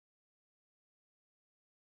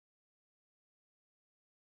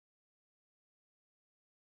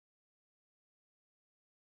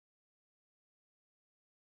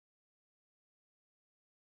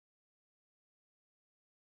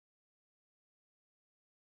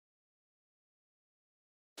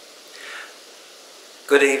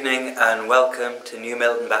Good evening and welcome to New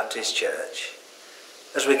Milton Baptist Church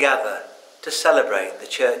as we gather to celebrate the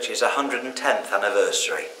church's 110th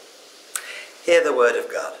anniversary. Hear the word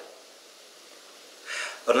of God.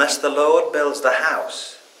 Unless the Lord builds the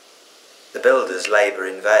house, the builders labour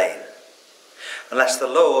in vain. Unless the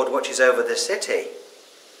Lord watches over the city,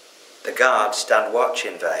 the guards stand watch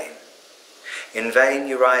in vain. In vain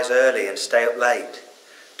you rise early and stay up late,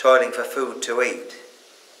 toiling for food to eat,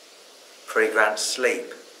 for he grants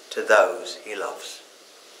sleep to those he loves.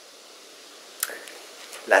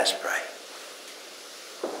 Let's pray.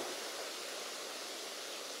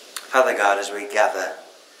 Father God, as we gather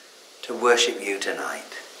to worship you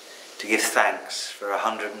tonight, to give thanks for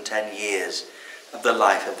 110 years of the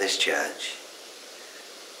life of this church.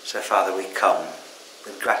 So Father, we come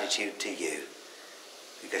with gratitude to you,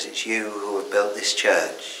 because it's you who have built this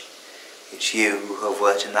church. It's you who have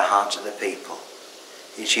worked in the hearts of the people.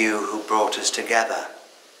 It's you who brought us together.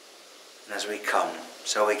 And as we come,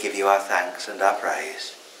 so we give you our thanks and our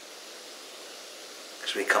praise,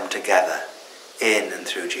 as we come together in and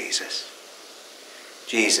through Jesus.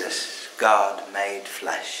 Jesus, God made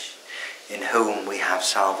flesh, in whom we have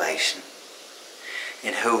salvation,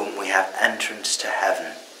 in whom we have entrance to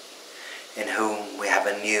heaven, in whom we have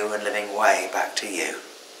a new and living way back to you.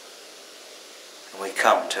 And we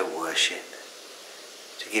come to worship,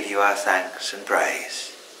 to give you our thanks and praise,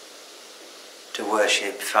 to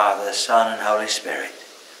worship Father, Son and Holy Spirit,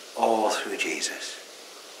 all through Jesus.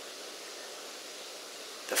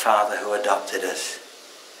 The Father who adopted us,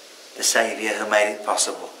 the Saviour who made it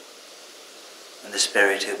possible, and the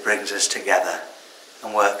Spirit who brings us together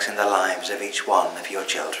and works in the lives of each one of your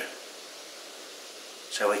children.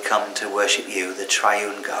 So we come to worship you, the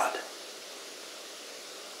triune God.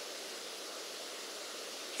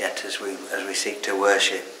 Yet as we seek to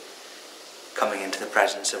worship, coming into the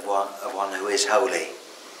presence of one who is holy,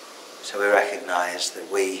 so we recognise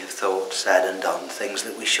that we have thought, said and done things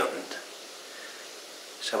that we shouldn't.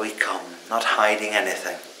 So we come, not hiding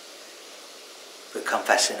anything, but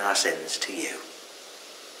confessing our sins to you.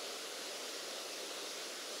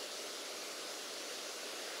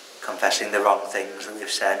 Confessing the wrong things that we've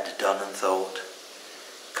said, done and thought.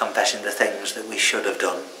 Confessing the things that we should have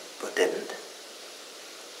done but didn't.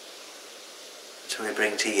 So we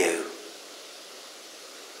bring to you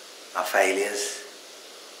our failures,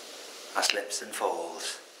 our slips and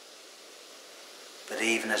falls. But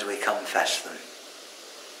even as we confess them,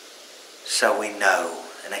 so we know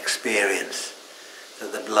and experience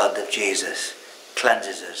that the blood of Jesus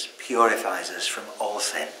cleanses us, purifies us from all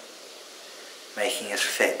sin, making us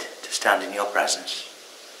fit to stand in your presence,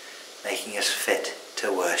 making us fit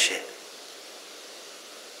to worship.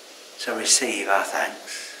 So receive our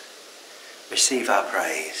thanks, receive our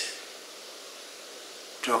praise.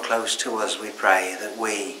 Draw close to us, we pray, that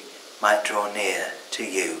we might draw near to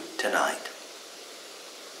you tonight.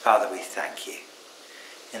 Father, we thank you.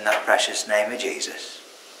 In that precious name of Jesus.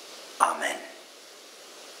 Amen.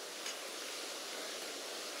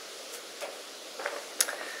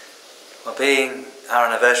 Well, being our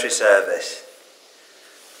anniversary service,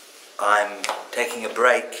 I'm taking a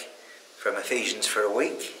break from Ephesians for a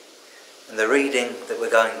week, and the reading that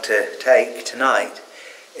we're going to take tonight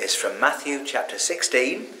is from Matthew chapter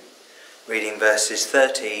 16, reading verses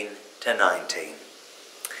 13 to 19.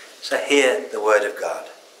 So hear the word of God.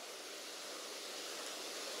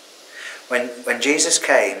 When Jesus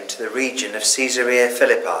came to the region of Caesarea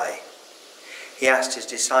Philippi, he asked his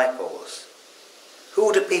disciples,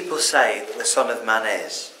 "Who do people say that the Son of Man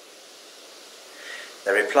is?"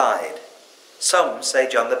 They replied, "Some say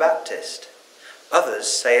John the Baptist, others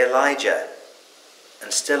say Elijah,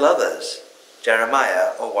 and still others,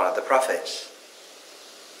 Jeremiah or one of the prophets."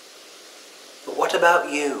 "But what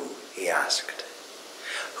about you?" he asked.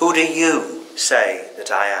 "Who do you say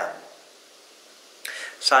that I am?"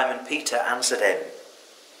 Simon Peter answered him,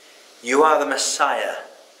 "You are the Messiah,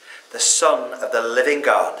 the Son of the living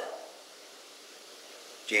God."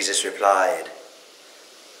 Jesus replied,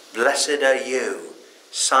 "Blessed are you,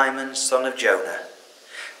 Simon, son of Jonah,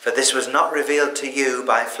 for this was not revealed to you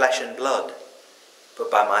by flesh and blood,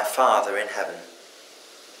 but by my Father in heaven.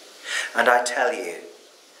 And I tell you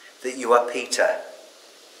that you are Peter,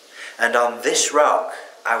 and on this rock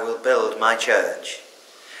I will build my church,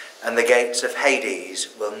 and the gates of Hades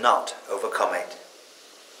will not overcome it."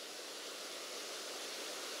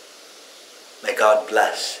 May God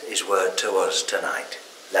bless his word to us tonight.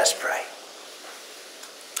 Let's pray.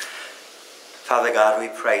 Father God, we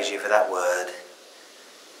praise you for that word,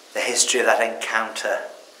 the history of that encounter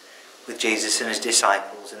with Jesus and his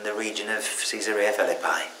disciples in the region of Caesarea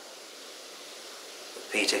Philippi.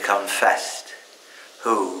 Peter confessed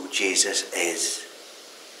who Jesus is,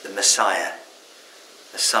 the Messiah,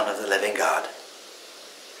 the Son of the living God.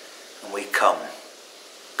 And we come,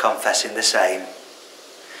 confessing the same,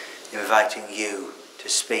 inviting you to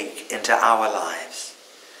speak into our lives,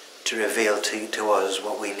 to reveal to us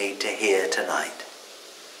what we need to hear tonight.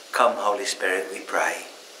 Come, Holy Spirit, we pray.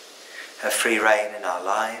 Have free reign in our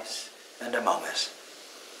lives and among us,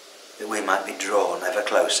 that we might be drawn ever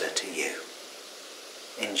closer to you.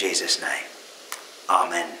 In Jesus' name,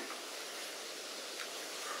 amen.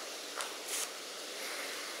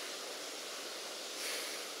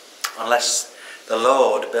 Unless the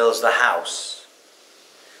Lord builds the house,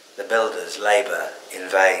 the builders labour in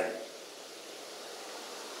vain.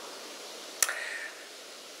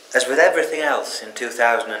 As with everything else in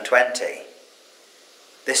 2020,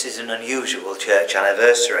 this is an unusual church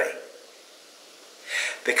anniversary.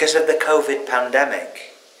 Because of the COVID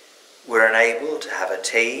pandemic, we're unable to have a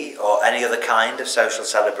tea or any other kind of social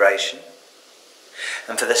celebration.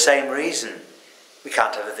 And for the same reason, we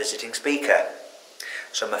can't have a visiting speaker.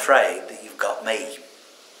 So I'm afraid that you've got me.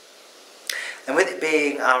 And with it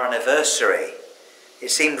being our anniversary,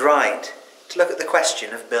 it seemed right to look at the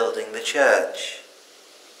question of building the church.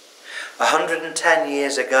 110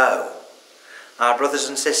 years ago, our brothers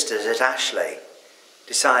and sisters at Ashley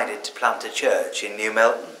decided to plant a church in New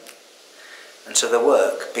Milton, and so the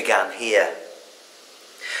work began here.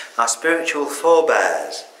 Our spiritual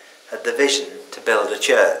forebears had the vision to build a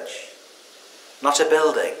church, not a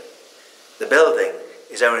building. The building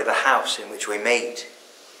is only the house in which we meet.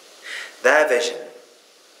 Their vision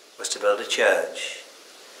was to build a church,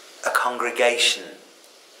 a congregation,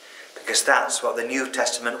 because that's what the New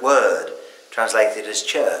Testament word translated as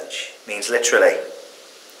church means literally.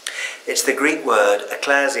 It's the Greek word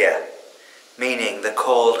ekklesia, meaning the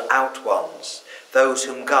called out ones, those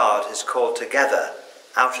whom God has called together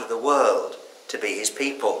out of the world to be his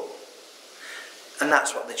people. And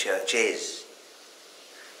that's what the church is.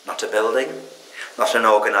 Not a building, not an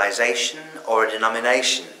organisation or a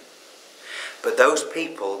denomination, but those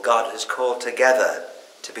people God has called together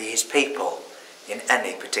to be his people in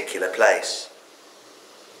any particular place.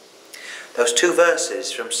 Those two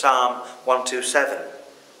verses from Psalm 127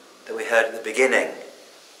 that we heard at the beginning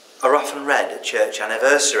are often read at church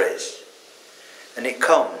anniversaries, and it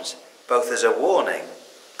comes both as a warning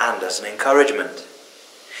and as an encouragement.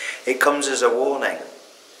 It comes as a warning.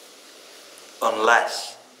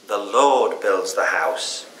 Unless the Lord builds the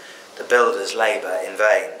house, the builders labour in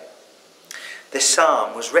vain. This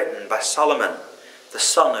psalm was written by Solomon, the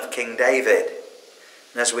son of King David.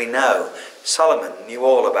 And as we know, Solomon knew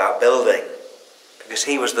all about building, because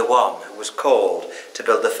he was the one who was called to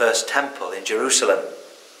build the first temple in Jerusalem.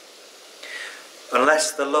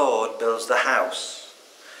 Unless the Lord builds the house,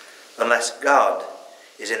 unless God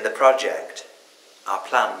is in the project, our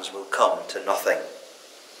plans will come to nothing.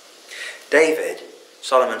 David,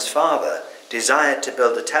 Solomon's father, desired to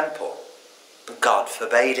build a temple, but God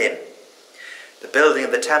forbade him. The building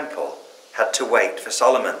of the temple had to wait for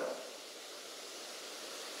Solomon.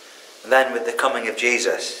 And then with the coming of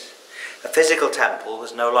Jesus, a physical temple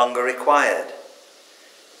was no longer required.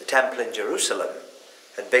 The temple in Jerusalem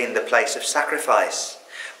had been the place of sacrifice,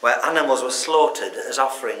 where animals were slaughtered as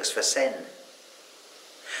offerings for sin.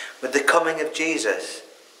 With the coming of Jesus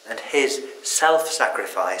and his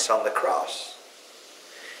self-sacrifice on the cross,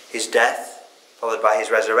 his death, followed by his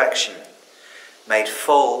resurrection, made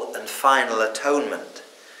full and final atonement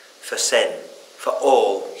for sin, for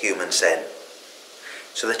all human sin.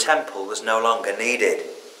 So the temple was no longer needed.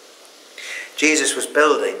 Jesus was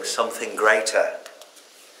building something greater.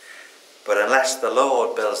 But unless the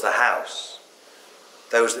Lord builds the house,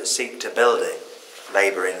 those that seek to build it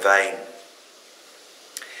labour in vain.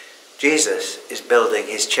 Jesus is building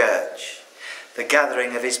his church, the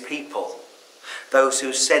gathering of his people, those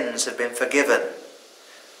whose sins have been forgiven,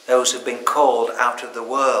 those who have been called out of the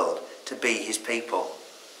world to be his people.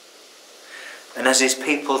 And as his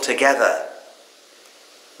people together,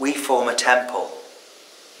 we form a temple,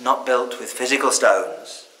 not built with physical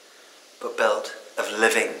stones, but built of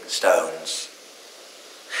living stones.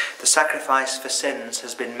 The sacrifice for sins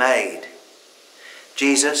has been made.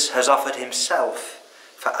 Jesus has offered himself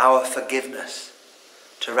for our forgiveness,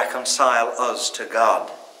 to reconcile us to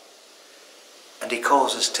God. And he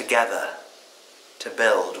calls us together to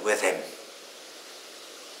build with him.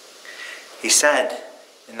 He said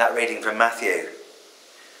in that reading from Matthew,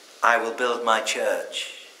 "I will build my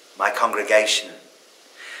church, my congregation,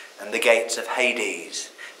 and the gates of Hades,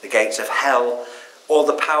 the gates of hell, all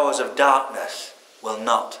the powers of darkness will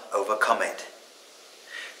not overcome it.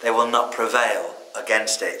 They will not prevail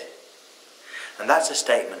against it." And that's a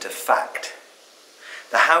statement of fact.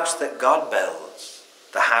 The house that God builds,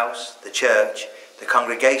 the house, the church, the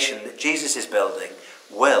congregation that Jesus is building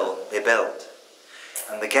will be built,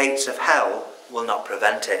 and the gates of hell will not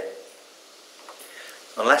prevent it.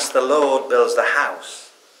 Unless the Lord builds the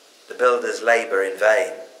house, the builders labour in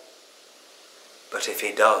vain. But if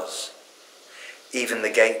he does, even the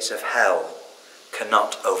gates of hell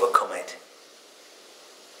cannot overcome it.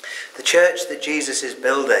 The church that Jesus is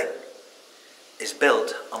building is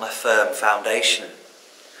built on a firm foundation,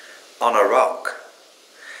 on a rock,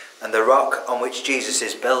 and the rock on which Jesus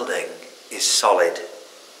is building is solid.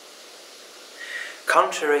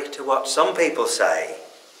 Contrary to what some people say,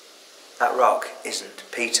 that rock isn't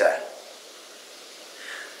Peter.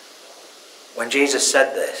 When Jesus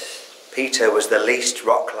said this, Peter was the least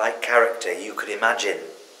rock-like character you could imagine.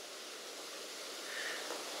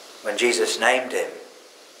 When Jesus named him,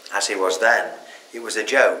 as he was then, it was a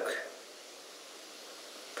joke.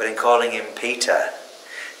 But in calling him Peter,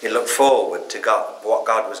 it looked forward to what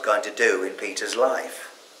God was going to do in Peter's life.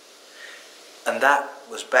 And that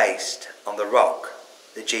was based on the rock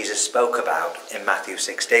that Jesus spoke about in Matthew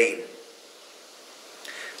 16.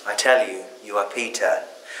 I tell you, you are Peter,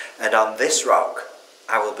 and on this rock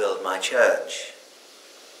I will build my church.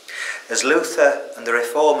 As Luther and the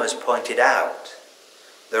Reformers pointed out,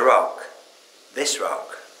 the rock, this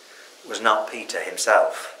rock, was not Peter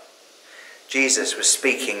himself. Jesus was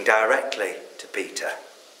speaking directly to Peter.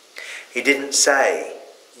 He didn't say,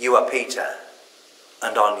 you are Peter,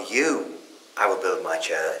 and on you I will build my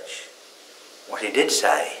church. What he did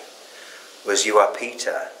say was, you are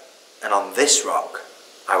Peter, and on this rock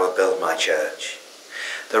I will build my church.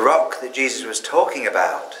 The rock that Jesus was talking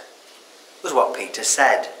about was what Peter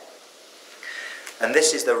said. And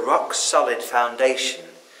this is the rock-solid foundation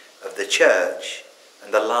of the church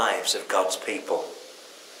and the lives of God's people.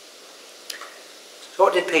 So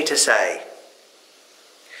what did Peter say?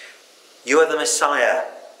 You are the Messiah,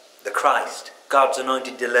 the Christ, God's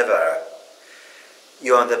anointed deliverer.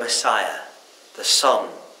 You are the Messiah, the Son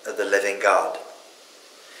of the living God.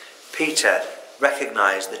 Peter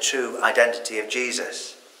recognized the true identity of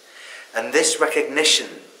Jesus, and this recognition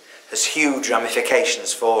has huge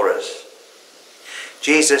ramifications for us.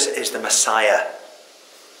 Jesus is the Messiah.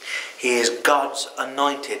 He is God's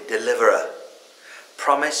anointed deliverer,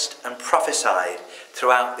 promised and prophesied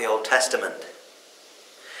throughout the Old Testament.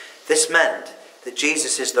 This meant that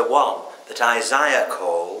Jesus is the one that Isaiah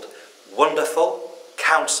called Wonderful,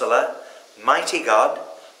 Counselor, Mighty God,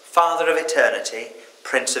 Father of Eternity,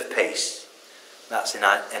 Prince of Peace. That's in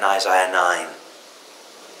Isaiah 9.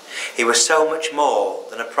 He was so much more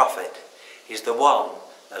than a prophet. He's the one,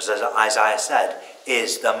 as Isaiah said,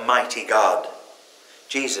 is the mighty God.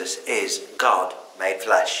 Jesus is God made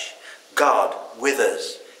flesh. God with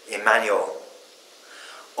us, Emmanuel.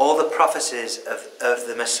 All the prophecies of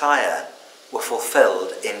the Messiah were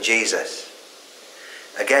fulfilled in Jesus.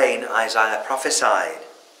 Again, Isaiah prophesied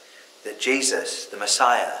that Jesus, the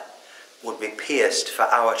Messiah, would be pierced for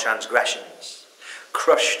our transgressions,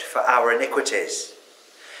 crushed for our iniquities.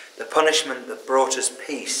 The punishment that brought us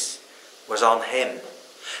peace was on him,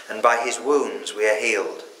 and by his wounds we are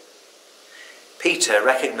healed. Peter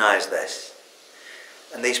recognized this,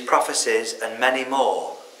 and these prophecies and many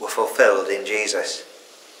more were fulfilled in Jesus.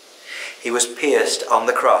 He was pierced on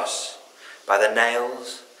the cross by the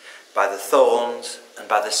nails, by the thorns, and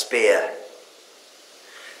by the spear.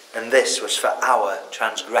 And this was for our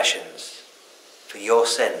transgressions, for your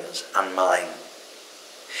sins and mine.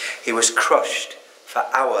 He was crushed for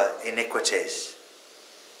our iniquities.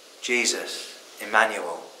 Jesus,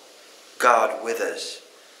 Emmanuel, God with us,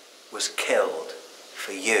 was killed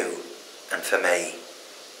for you and for me.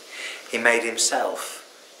 He made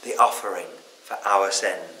himself the offering for our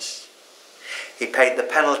sins. He paid the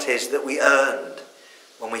penalties that we earned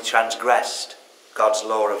when we transgressed God's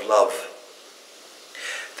law of love.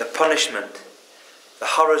 The punishment, the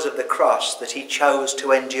horrors of the cross that he chose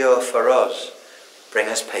to endure for us, bring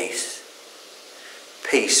us peace.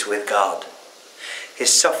 Peace with God.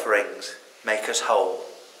 His sufferings make us whole,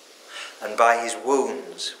 and by his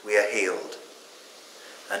wounds we are healed.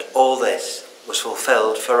 And all this was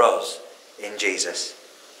fulfilled for us in Jesus.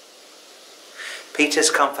 Peter's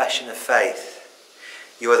confession of faith,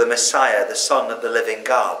 you are the Messiah, the Son of the living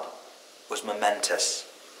God, was momentous.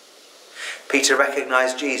 Peter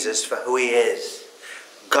recognized Jesus for who he is,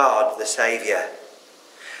 God the Saviour.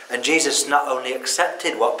 And Jesus not only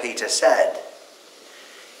accepted what Peter said,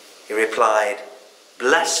 he replied,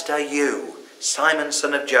 Blessed are you, Simon,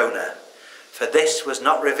 son of Jonah, for this was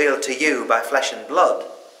not revealed to you by flesh and blood,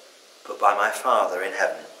 but by my Father in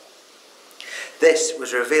heaven. This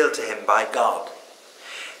was revealed to him by God.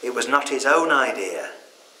 It was not his own idea,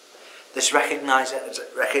 This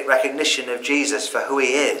recognition of Jesus for who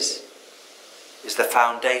he is the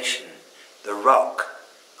foundation, the rock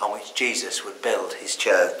on which Jesus would build his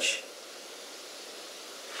church.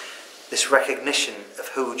 This recognition of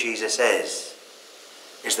who Jesus is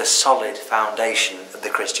the solid foundation of the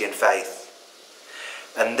Christian faith.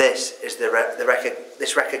 And this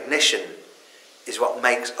recognition is what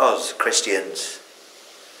makes us Christians.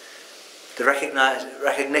 The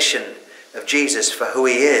recognition of Jesus for who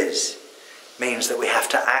he is means that we have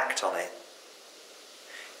to act on it.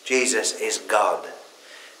 Jesus is God,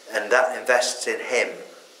 and that invests in him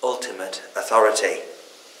ultimate authority.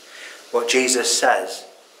 What Jesus says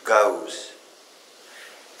goes.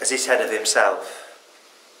 As he said of himself,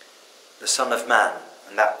 the Son of Man,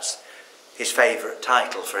 and that's his favourite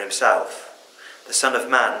title for himself, the Son of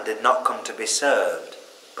Man did not come to be served,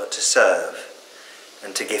 but to serve,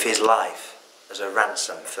 and to give his life as a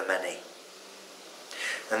ransom for many.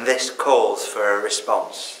 And this calls for a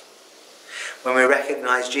response. When we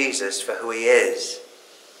recognise Jesus for who he is,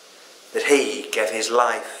 that he gave his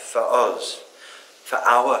life for us, for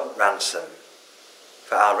our ransom,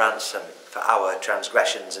 for our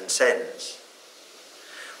transgressions and sins,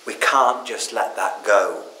 we can't just let that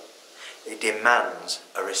go. It demands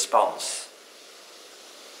a response.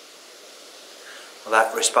 Well,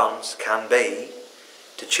 that response can be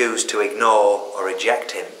to choose to ignore or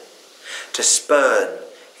reject him, to spurn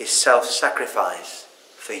his self-sacrifice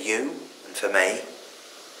for you and for me,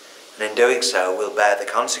 and in doing so we'll bear the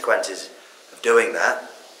consequences of doing that.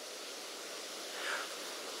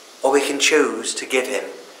 Or we can choose to give him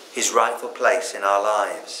his rightful place in our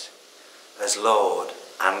lives as Lord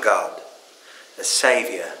and God, as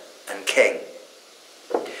Saviour and King.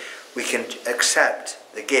 We can accept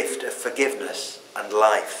the gift of forgiveness and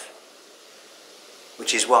life,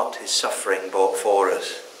 which is what his suffering brought for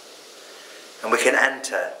us. And we can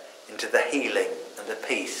enter into the healing and the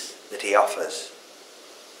peace that he offers.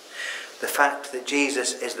 The fact that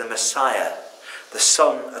Jesus is the Messiah, the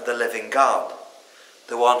Son of the living God,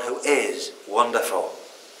 the one who is wonderful,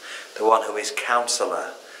 the one who is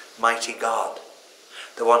Counselor, Mighty God,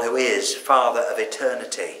 the one who is Father of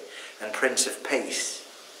eternity and Prince of Peace,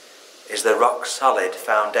 is the rock-solid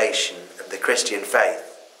foundation of the Christian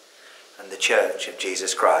faith and the Church of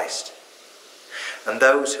Jesus Christ. And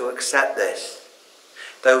those who accept this,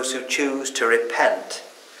 those who choose to repent,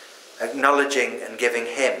 acknowledging and giving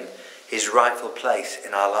him his rightful place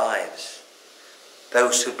in our lives,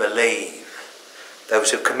 those who believe,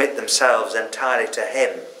 those who commit themselves entirely to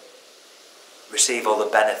him, receive all the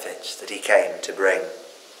benefits that he came to bring.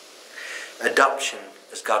 Adoption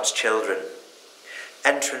as God's children,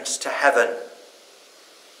 entrance to heaven,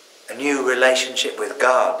 a new relationship with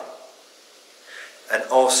God, and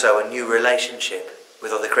also a new relationship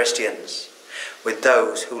with other Christians, with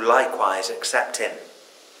those who likewise accept him.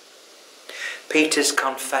 Peter's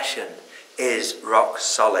confession is rock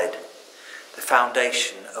solid, the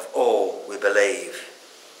foundation of all we believe.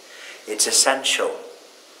 It's essential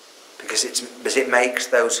because it makes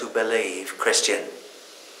those who believe Christian.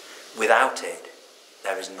 Without it,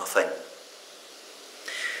 there is nothing.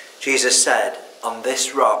 Jesus said, "On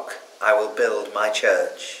this rock I will build my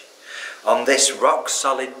church." On this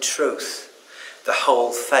rock-solid truth, the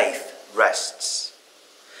whole faith rests.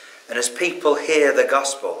 And as people hear the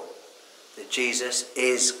gospel, that Jesus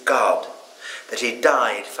is God, that he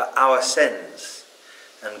died for our sins,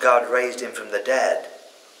 and God raised him from the dead,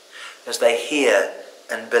 as they hear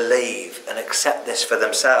and believe and accept this for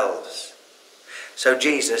themselves, so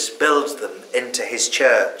Jesus builds them into his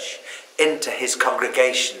church, into his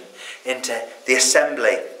congregation, into the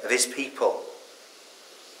assembly of his people.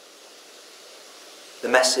 The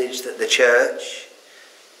message that the church,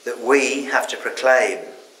 that we have to proclaim,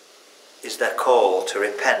 is their call to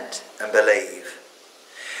repent and believe.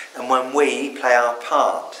 And when we play our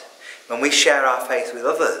part, when we share our faith with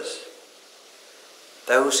others,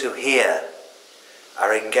 those who hear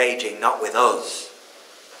are engaging not with us,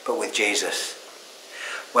 but with Jesus.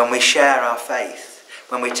 When we share our faith,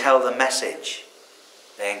 when we tell the message,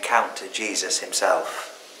 they encounter Jesus himself.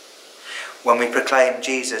 When we proclaim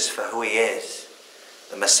Jesus for who he is,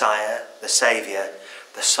 the Messiah, the Saviour,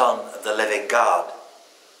 the Son of the living God,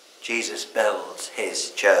 Jesus builds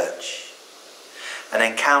his church. An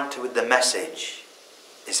encounter with the message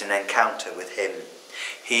is an encounter with him.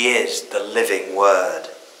 He is the living Word.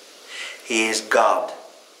 He is God.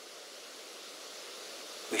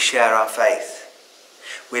 We share our faith.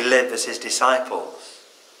 We live as his disciples,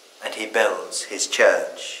 and he builds his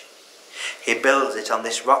church. He builds it on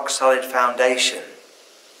this rock-solid foundation,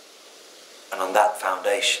 and on that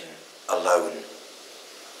foundation alone.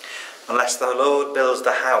 Unless the Lord builds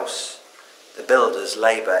the house, the builders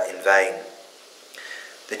labour in vain.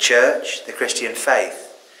 The church, the Christian faith,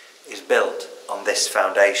 is built on this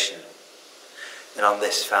foundation, and on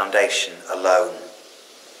this foundation alone.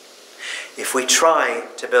 If we try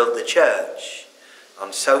to build the church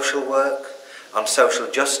on social work, on social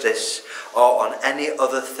justice, or on any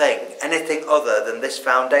other thing, anything other than this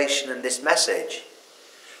foundation and this message,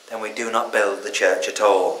 then we do not build the church at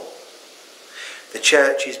all. The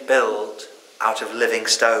church is built out of living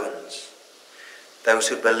stones, those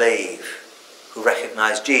who believe, who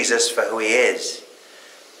recognise Jesus for who he is,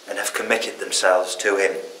 and have committed themselves to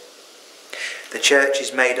him. The church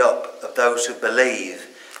is made up of those who believe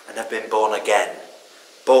and have been born again,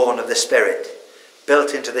 born of the Spirit,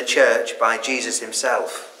 built into the church by Jesus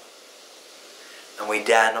himself. And we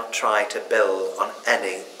dare not try to build on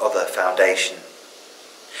any other foundation.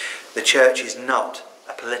 The church is not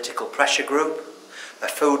a political pressure group, a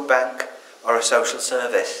food bank, or a social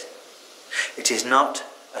service. It is not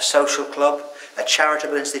a social club, a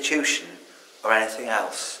charitable institution, or anything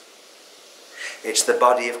else. It's the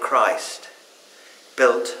body of Christ,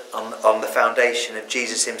 built on the foundation of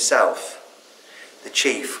Jesus himself, the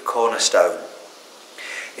chief cornerstone.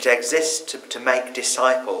 It exists to make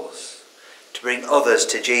disciples, to bring others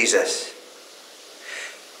to Jesus.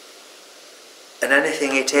 And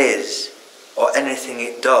anything it is, or anything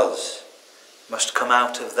it does, must come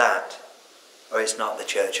out of that, or it's not the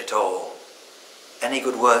church at all. Any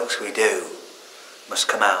good works we do must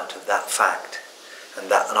come out of that fact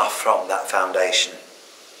and off from that foundation.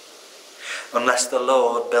 Unless the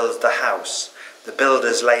Lord builds the house, the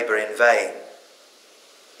builders labour in vain.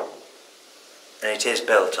 And it is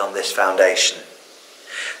built on this foundation.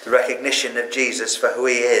 The recognition of Jesus for who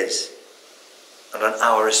he is, and on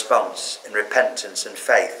our response in repentance and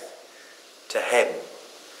faith to him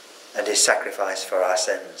and his sacrifice for our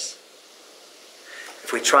sins.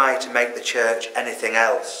 If we try to make the church anything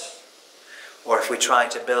else, or if we try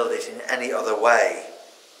to build it in any other way,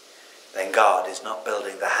 then God is not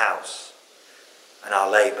building the house, and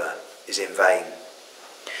our labour is in vain.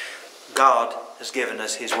 God has given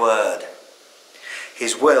us his word.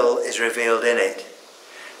 His will is revealed in it.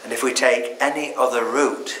 And if we take any other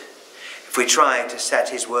route, if we try to set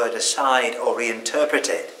his word aside or reinterpret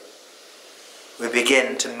it, we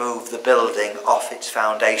begin to move the building off its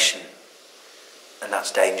foundation. And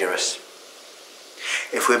that's dangerous.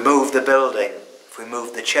 If we move the building, if we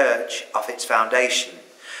move the church off its foundation,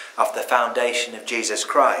 off the foundation of Jesus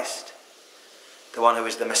Christ, the one who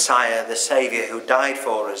is the Messiah, the Saviour who died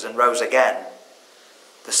for us and rose again,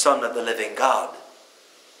 the Son of the living God,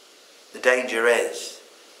 the danger is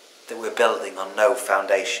that we're building on no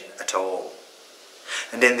foundation at all.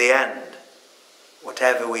 And in the end,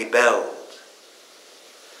 whatever we build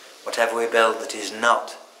that is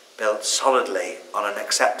not built solidly on an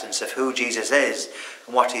acceptance of who Jesus is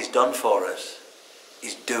and what he's done for us,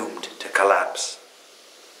 is doomed to collapse.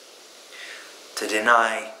 To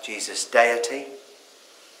deny Jesus' deity,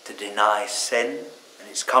 to deny sin and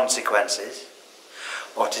its consequences,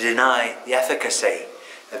 or to deny the efficacy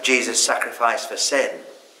of Jesus' sacrifice for sin,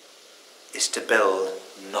 is to build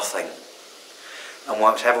nothing. And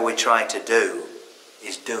whatever we try to do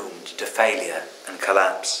is doomed to failure and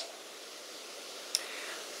collapse.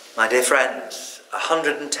 My dear friends,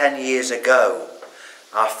 110 years ago,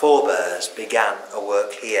 our forebears began a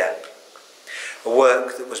work here. A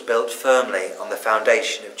work that was built firmly on the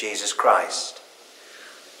foundation of Jesus Christ,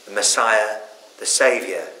 the Messiah, the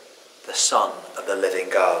Saviour, the Son of the living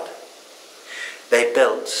God. They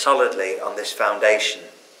built solidly on this foundation.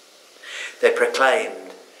 They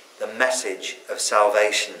proclaimed the message of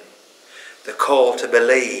salvation, the call to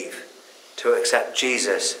believe, to accept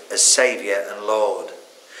Jesus as Saviour and Lord,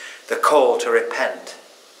 the call to repent.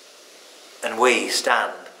 And we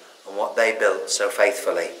stand on what they built so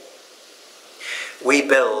faithfully. We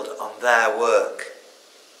build on their work.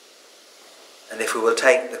 And if we will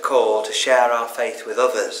take the call to share our faith with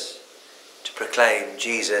others, to proclaim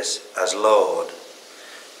Jesus as Lord,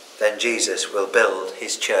 then Jesus will build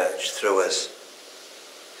his church through us.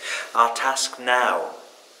 Our task now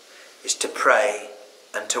is to pray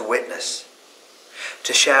and to witness,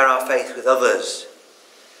 to share our faith with others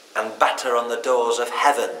and batter on the doors of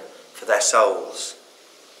heaven for their souls.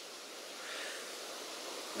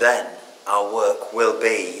 Then our work will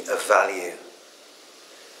be of value.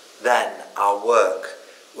 Then our work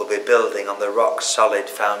will be building on the rock-solid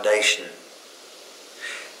foundation.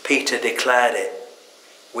 Peter declared it.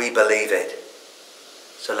 We believe it.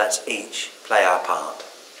 So let's each play our part.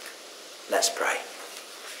 Let's pray.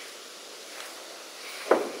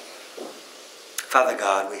 Father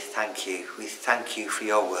God, we thank you. We thank you for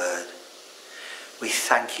your word. We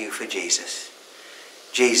thank you for Jesus.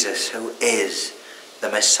 Jesus, who is the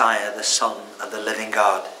Messiah, the Son of the living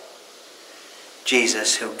God.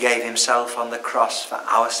 Jesus, who gave himself on the cross for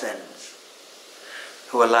our sins,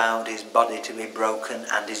 who allowed his body to be broken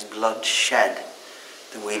and his blood shed,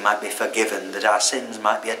 that we might be forgiven, that our sins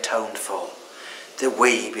might be atoned for, that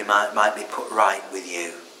we might be put right with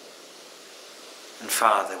you. And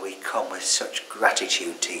Father, we come with such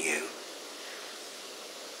gratitude to you,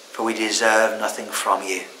 for we deserve nothing from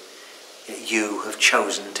you, yet you have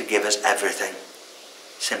chosen to give us everything,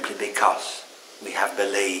 simply because we have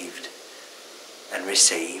believed and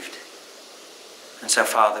received. And so,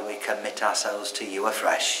 Father, we commit ourselves to you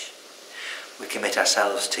afresh. We commit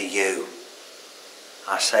ourselves to you,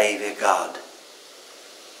 our Saviour God,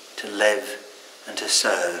 to live and to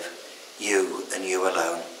serve you and you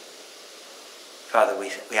alone. Father,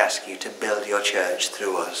 we ask you to build your church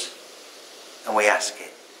through us, and we ask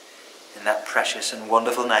it in that precious and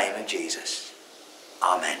wonderful name of Jesus.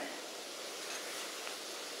 Amen.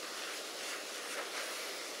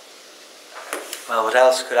 Well, what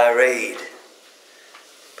else could I read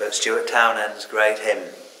but Stuart Townend's great hymn,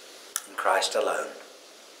 In Christ Alone?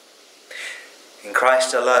 In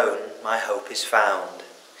Christ alone my hope is found.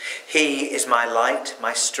 He is my light,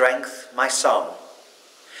 my strength, my song.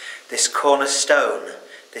 This cornerstone,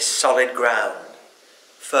 this solid ground,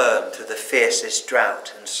 firm through the fiercest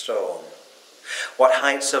drought and storm. What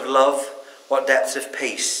heights of love, what depths of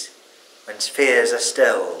peace, when fears are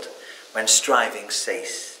stilled, when strivings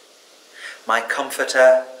cease. My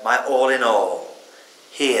comforter, my all in all,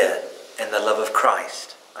 here in the love of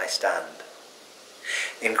Christ I stand.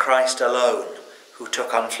 In Christ alone, who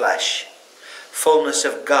took on flesh, fullness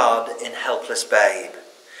of God in helpless babe,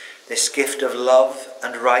 this gift of love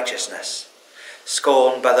and righteousness,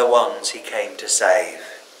 scorned by the ones he came to save.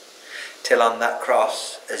 Till on that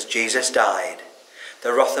cross, as Jesus died,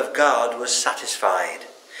 the wrath of God was satisfied,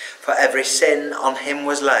 for every sin on him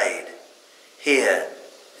was laid. Here,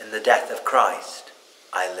 in the death of Christ,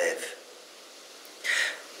 I live.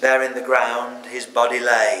 There in the ground his body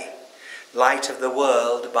lay, light of the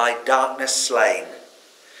world by darkness slain.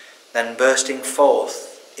 Then bursting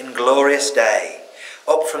forth in glorious day,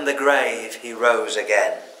 up from the grave he rose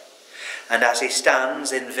again. And as he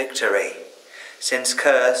stands in victory, sin's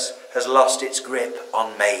curse has lost its grip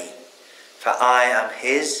on me. For I am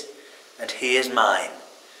his and he is mine,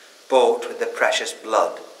 bought with the precious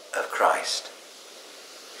blood of Christ.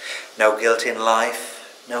 No guilt in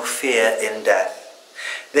life, no fear in death.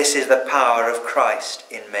 This is the power of Christ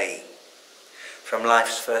in me. From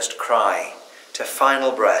life's first cry to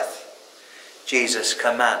final breath, Jesus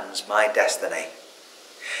commands my destiny.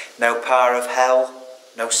 No power of hell,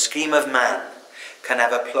 no scheme of man can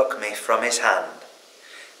ever pluck me from his hand,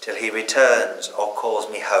 till he returns or calls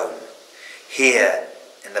me home. Here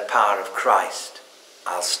in the power of Christ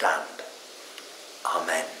I'll stand.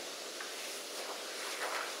 Amen.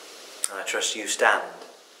 And I trust you stand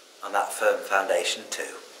on that firm foundation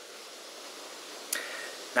too.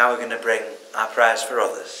 Now we're going to bring our prayers for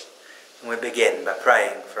others, and we begin by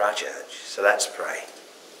praying for our church. So let's pray.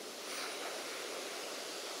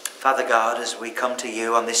 Father God, as we come to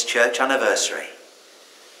you on this church anniversary,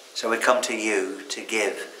 so we come to you to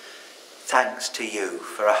give thanks to you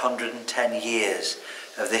for 110 years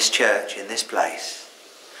of this church in this place.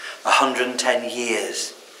 110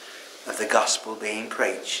 years of the gospel being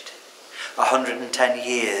preached. 110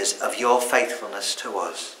 years of your faithfulness to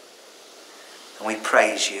us. And we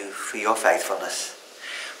praise you for your faithfulness.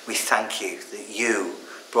 We thank you that you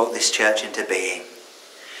brought this church into being.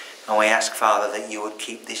 And we ask, Father, that you would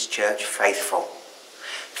keep this church faithful.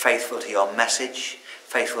 Faithful to your message,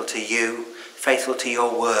 faithful to you, faithful to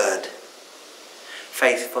your word.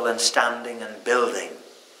 Faithful and standing and building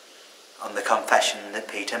on the confession that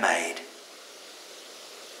Peter made.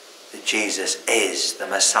 That Jesus is the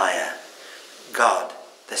Messiah, God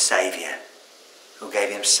the Saviour, who gave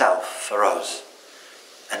himself for us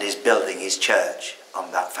and is building his church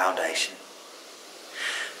on that foundation.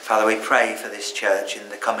 Father, we pray for this church in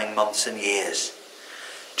the coming months and years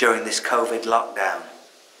during this COVID lockdown,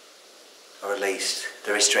 or at least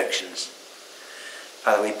the restrictions.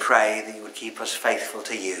 Father, we pray that you would keep us faithful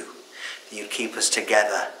to you, that you'd keep us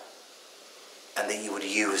together, and that you would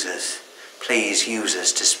use us. Please use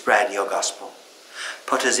us to spread your gospel.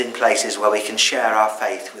 Put us in places where we can share our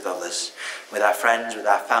faith with others, with our friends, with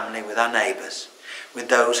our family, with our neighbours, with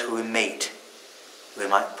those who we meet. We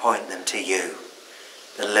might point them to you,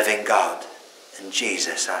 the living God, and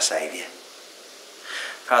Jesus our Saviour.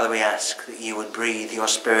 Father, we ask that you would breathe your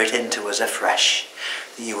Spirit into us afresh,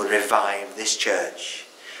 that you would revive this church,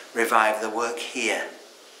 revive the work here,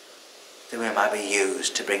 that we might be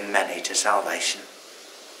used to bring many to salvation,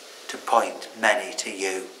 to point many to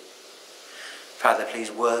you. Father, please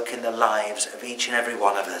work in the lives of each and every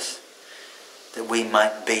one of us, that we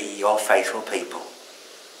might be your faithful people,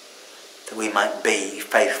 that we might be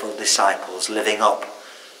faithful disciples living up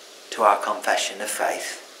to our confession of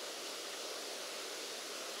faith.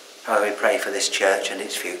 Father, we pray for this church and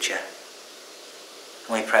its future.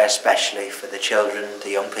 And we pray especially for the children,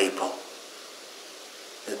 the young people,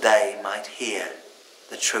 that they might hear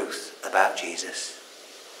the truth about Jesus.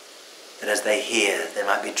 That as they hear, they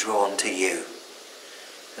might be drawn to you.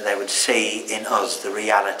 That they would see in us the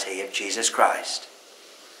reality of Jesus Christ.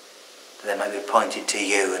 That they might be pointed to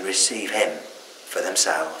you and receive him for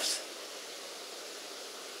themselves.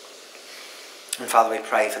 And Father, we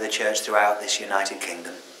pray for the church throughout this United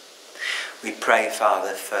Kingdom. We pray,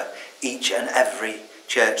 Father, for each and every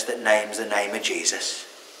church that names the name of Jesus.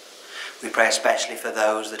 We pray especially for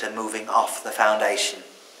those that are moving off the foundation,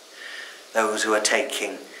 those who are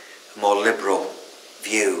taking a more liberal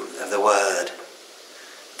view of the word,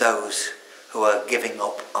 those who are giving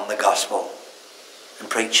up on the gospel and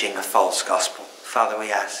preaching a false gospel. Father,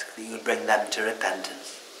 we ask that you would bring them to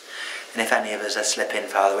repentance. And if any of us are slipping,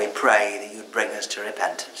 Father, we pray that you would bring us to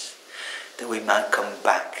repentance, that we might come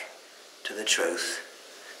back to the truth,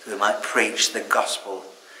 that we might preach the gospel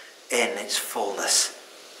in its fullness,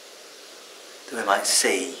 that we might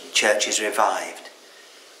see churches revived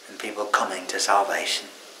and people coming to salvation.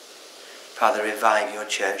 Father, revive your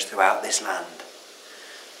church throughout this land,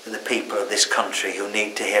 that the people of this country who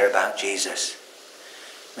need to hear about Jesus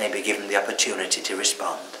may be given the opportunity to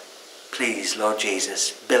respond. Please, Lord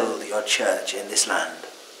Jesus, build your church in this land.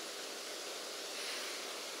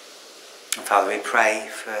 And Father, we pray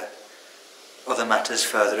for other matters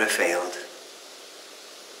further afield.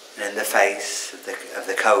 And in the face of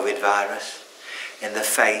the COVID virus, in the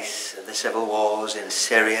face of the civil wars in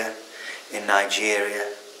Syria, in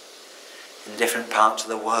Nigeria, in different parts of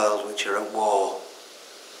the world which are at war.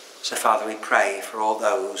 So Father, we pray for all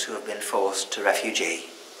those who have been forced to refugee,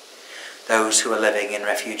 those who are living in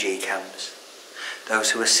refugee camps,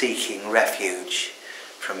 those who are seeking refuge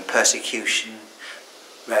from persecution,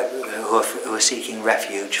 who are seeking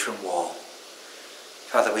refuge from war.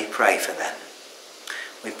 Father, we pray for them.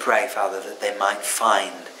 We pray, Father, that they might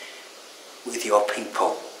find with your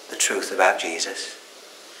people the truth about Jesus,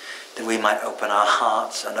 that we might open our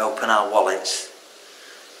hearts and open our wallets,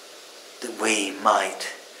 that we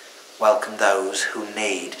might welcome those who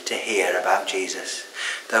need to hear about Jesus,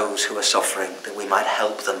 those who are suffering, that we might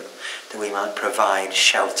help them, that we might provide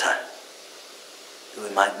shelter, that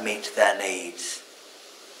we might meet their needs,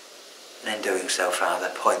 and in doing so, Father,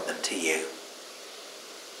 point them to you.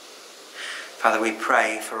 Father, we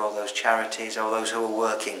pray for all those charities, all those who are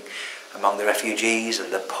working among the refugees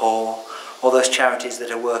and the poor, all those charities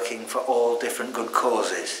that are working for all different good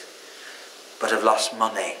causes, but have lost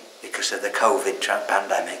money because of the COVID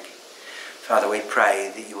pandemic. Father, we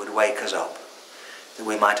pray that you would wake us up, that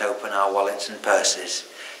we might open our wallets and purses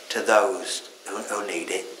to those who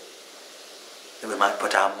need it, that we might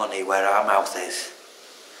put our money where our mouth is,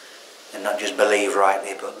 and not just believe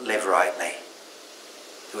rightly, but live rightly,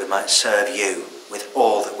 that we might serve you with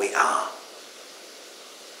all that we are.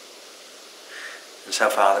 And so,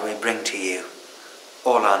 Father, we bring to you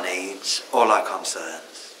all our needs, all our concerns.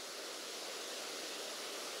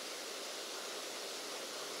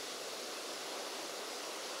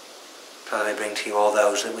 Father, we bring to you all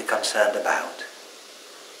those that we're concerned about,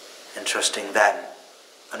 entrusting them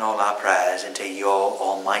and all our prayers into your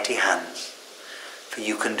almighty hands, for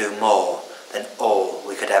you can do more than all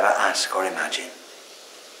we could ever ask or imagine.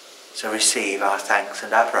 So receive our thanks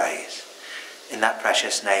and our praise in that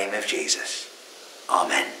precious name of Jesus.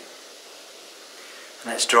 Amen.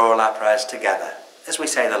 And let's draw all our prayers together as we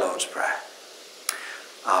say the Lord's Prayer.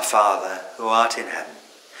 Our Father, who art in heaven,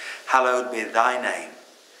 hallowed be thy name.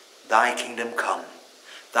 Thy kingdom come,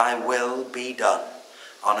 thy will be done,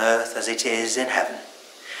 on earth as it is in heaven.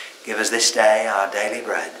 Give us this day our daily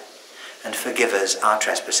bread, and forgive us our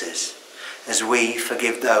trespasses, as we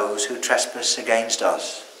forgive those who trespass against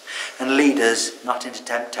us. And lead us not into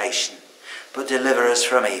temptation, but deliver us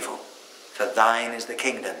from evil. For thine is the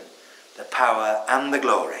kingdom, the power and the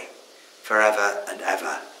glory, forever and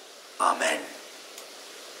ever. Amen.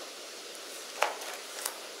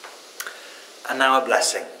 And now a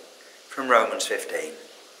blessing from Romans 15.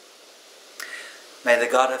 May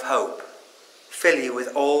the God of hope fill you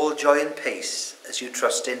with all joy and peace as you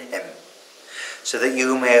trust in him, so that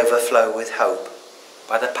you may overflow with hope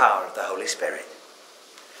by the power of the Holy Spirit.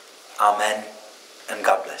 Amen, and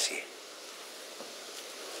God bless you.